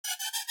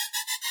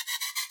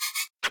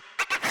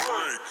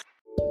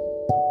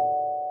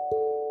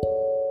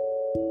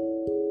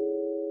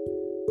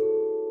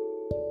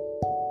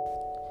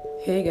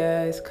Hey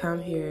guys,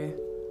 Cam here.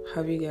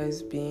 How have you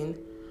guys been?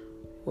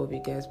 What have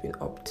you guys been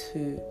up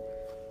to?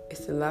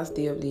 It's the last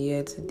day of the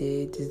year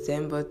today,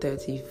 December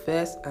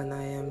 31st, and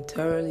I am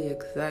thoroughly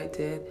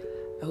excited.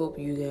 I hope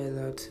you guys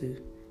are too.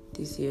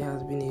 This year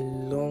has been a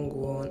long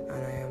one, and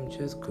I am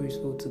just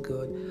grateful to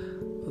God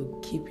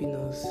for keeping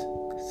us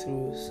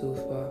through so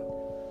far.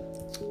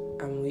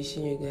 I'm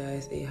wishing you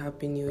guys a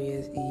happy New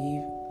Year's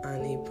Eve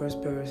and a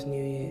prosperous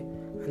New Year,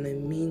 and I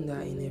mean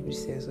that in every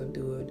sense of the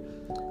word.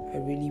 I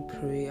really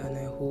pray and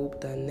I hope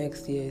that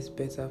next year is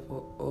better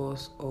for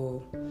us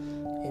all.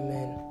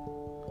 Amen.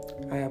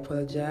 I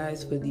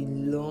apologize for the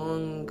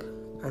long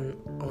and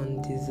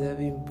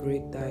undeserving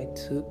break that I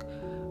took,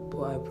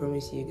 but I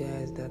promise you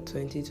guys that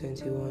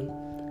 2021,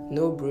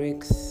 no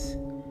breaks,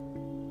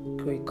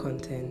 great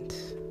content.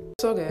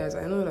 So guys,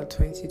 I know that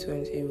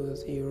 2020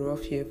 was a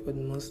rough year for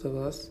most of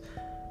us,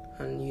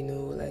 and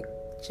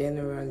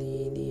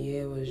generally the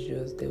year was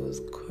just, there was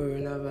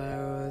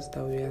coronavirus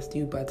that we are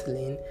still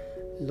battling,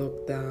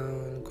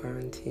 lockdown,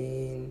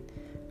 quarantine,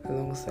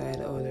 alongside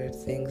other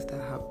things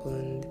that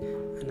happened,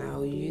 and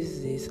I'll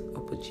use this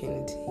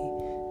opportunity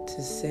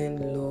to send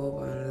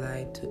love and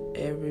light to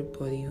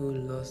everybody who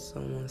lost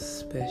someone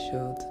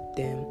special to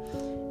them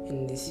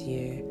in this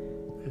year.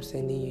 I'm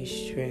sending you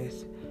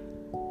strength.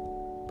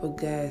 But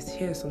guys,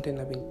 here's something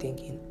I've been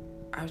thinking.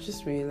 I've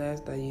just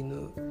realized that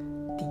the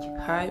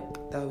hype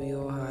that we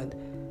all had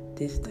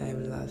this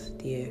time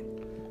last year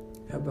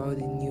about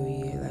the new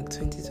year, like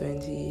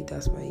 2020,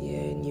 that's my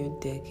year, new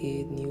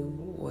decade, new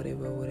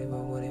whatever.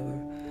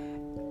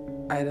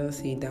 I don't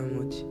see it that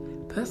much.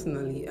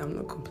 Personally, I'm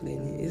not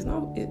complaining. It's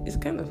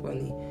kind of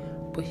funny.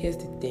 But here's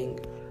the thing.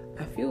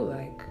 I feel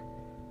like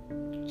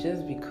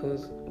just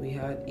because we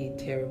had a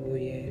terrible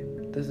year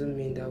doesn't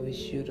mean that we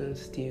shouldn't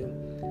still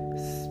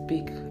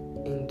speak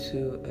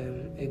into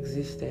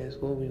existence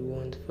what we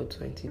want for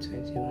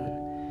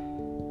 2021.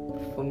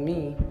 For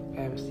me,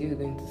 I am still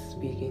going to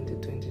speak into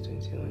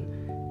 2021.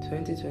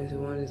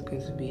 2021 is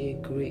going to be a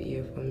great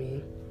year for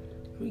me.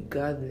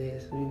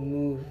 Regardless, we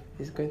move.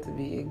 It's going to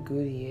be a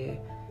good year.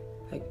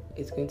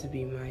 It's going to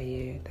be my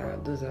year.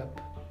 Those are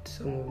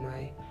some of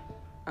my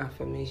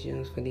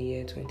affirmations for the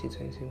year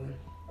 2021.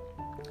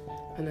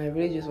 And I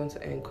really just want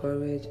to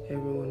encourage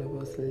every one of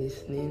us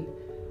listening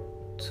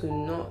to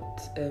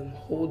not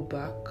hold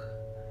back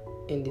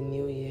in the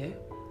new year.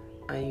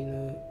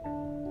 And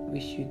we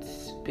should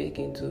speak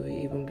into it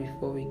even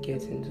before we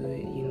get into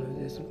it.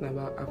 There's something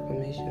about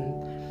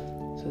affirmation.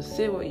 So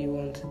say what you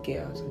want to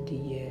get out of the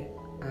year,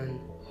 and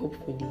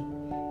hopefully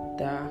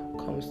that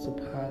comes to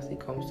pass, it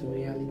comes to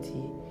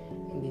reality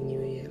in the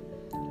new year.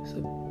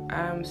 So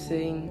I'm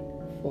saying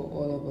for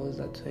all of us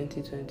that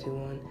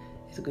 2021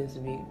 is going to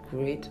be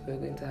great. We're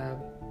going to have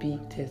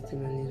big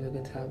testimonies, we're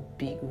going to have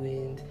big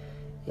wins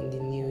in the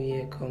new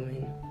year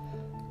coming.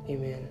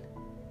 Amen.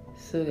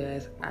 So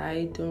guys,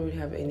 I don't really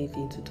have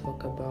anything to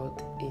talk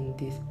about in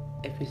this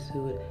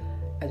episode.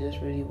 I just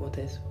really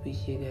wanted to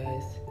wish you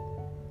guys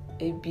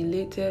a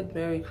belated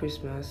Merry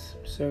Christmas,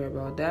 sorry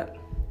about that,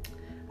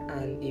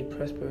 and a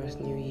prosperous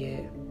new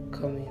year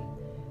coming.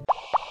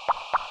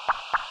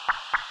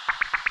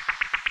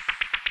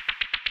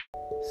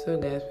 So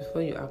guys,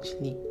 before you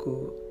actually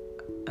go,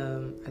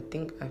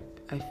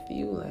 I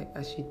feel like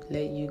I should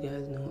let you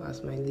guys know,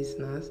 as my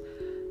listeners,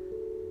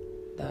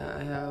 that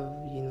I have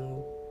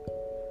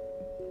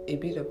a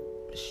bit of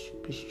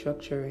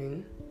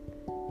restructuring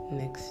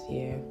next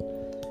year,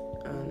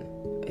 and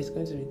it's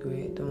going to be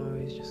great. Don't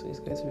worry, it's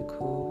going to be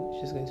cool.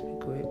 It's just going to be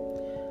great.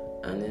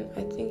 And then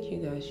I think you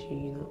guys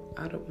should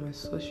add up my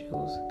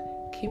socials.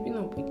 Keeping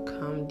Up with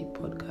Cam, the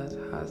podcast,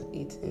 has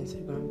its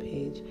Instagram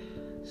page,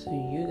 so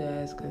you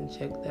guys can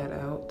check that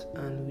out,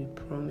 and we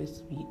promise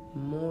to be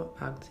more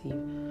active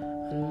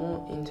and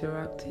more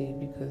interactive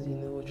because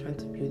we're trying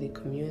to build a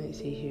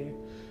community here.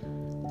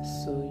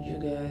 So you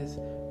guys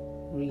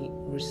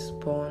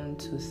respond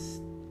to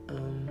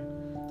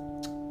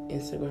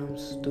Instagram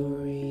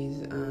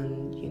stories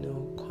and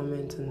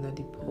comment under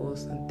the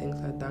post and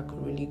things like that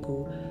could really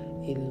go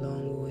a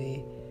long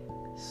way.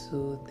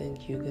 So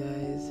thank you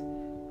guys.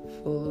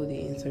 Follow the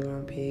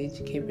Instagram page,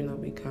 Keeping Up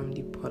with Cam,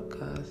 the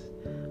podcast,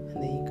 and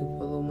then you can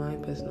follow my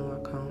personal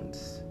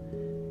accounts,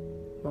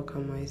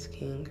 Wakama is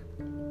King.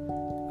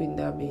 With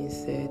that being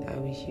said, I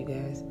wish you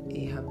guys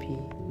a happy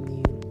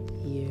new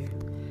year.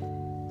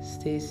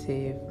 Stay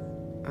safe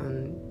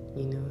and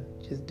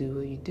just do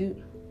what you do.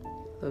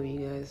 Love you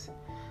guys.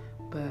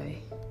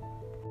 Bye.